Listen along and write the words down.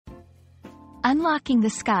Unlocking the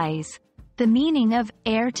skies. The meaning of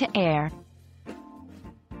air-to-air.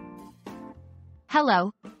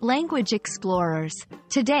 Hello, language explorers.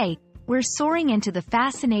 Today, we're soaring into the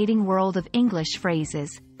fascinating world of English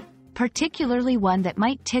phrases, particularly one that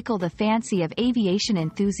might tickle the fancy of aviation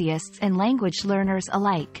enthusiasts and language learners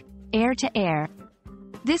alike: air-to-air.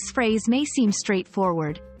 This phrase may seem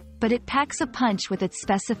straightforward, but it packs a punch with its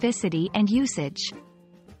specificity and usage.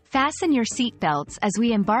 Fasten your seatbelts as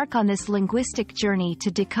we embark on this linguistic journey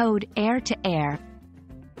to decode air-to-air.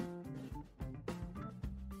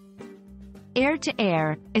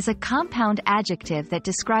 Air-to-air is a compound adjective that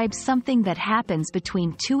describes something that happens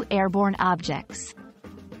between two airborne objects.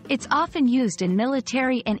 It's often used in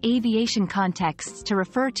military and aviation contexts to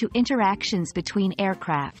refer to interactions between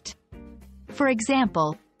aircraft. For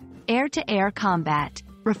example, air-to-air combat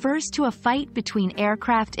refers to a fight between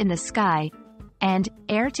aircraft in the sky, and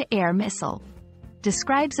air-to-air missile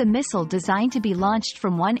describes a missile designed to be launched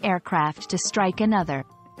from one aircraft to strike another.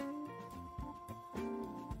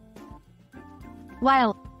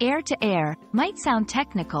 While air-to-air might sound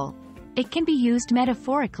technical, it can be used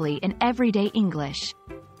metaphorically in everyday English.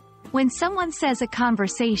 When someone says a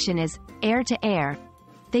conversation is air-to-air,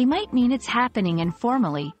 they might mean it's happening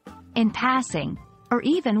informally, in passing, or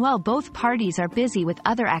even while both parties are busy with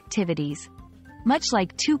other activities, much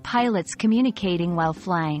like two pilots communicating while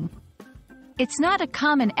flying. It's not a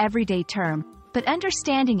common everyday term, but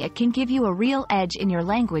understanding it can give you a real edge in your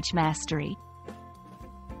language mastery.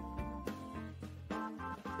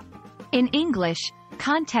 In English,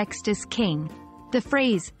 context is king. The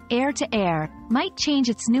phrase air-to-air might change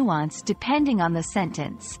its nuance depending on the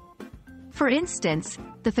sentence. For instance,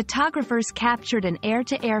 the photographers captured an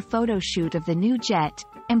air-to-air photo shoot of the new jet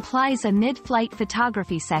implies a mid-flight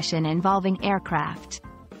photography session involving aircraft.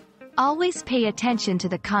 Always pay attention to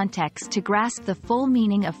the context to grasp the full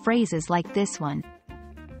meaning of phrases like this one.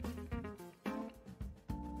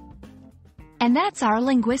 And that's our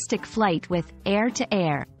linguistic flight with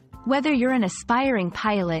air-to-air. Whether you're an aspiring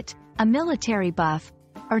pilot, a military buff,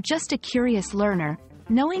 or just a curious learner,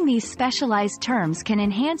 knowing these specialized terms can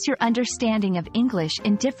enhance your understanding of English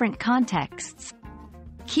in different contexts.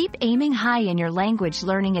 Keep aiming high in your language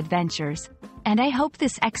learning adventures, and I hope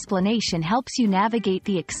this explanation helps you navigate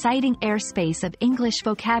the exciting airspace of English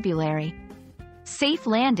vocabulary. Safe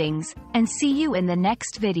landings, and see you in the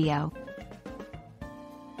next video.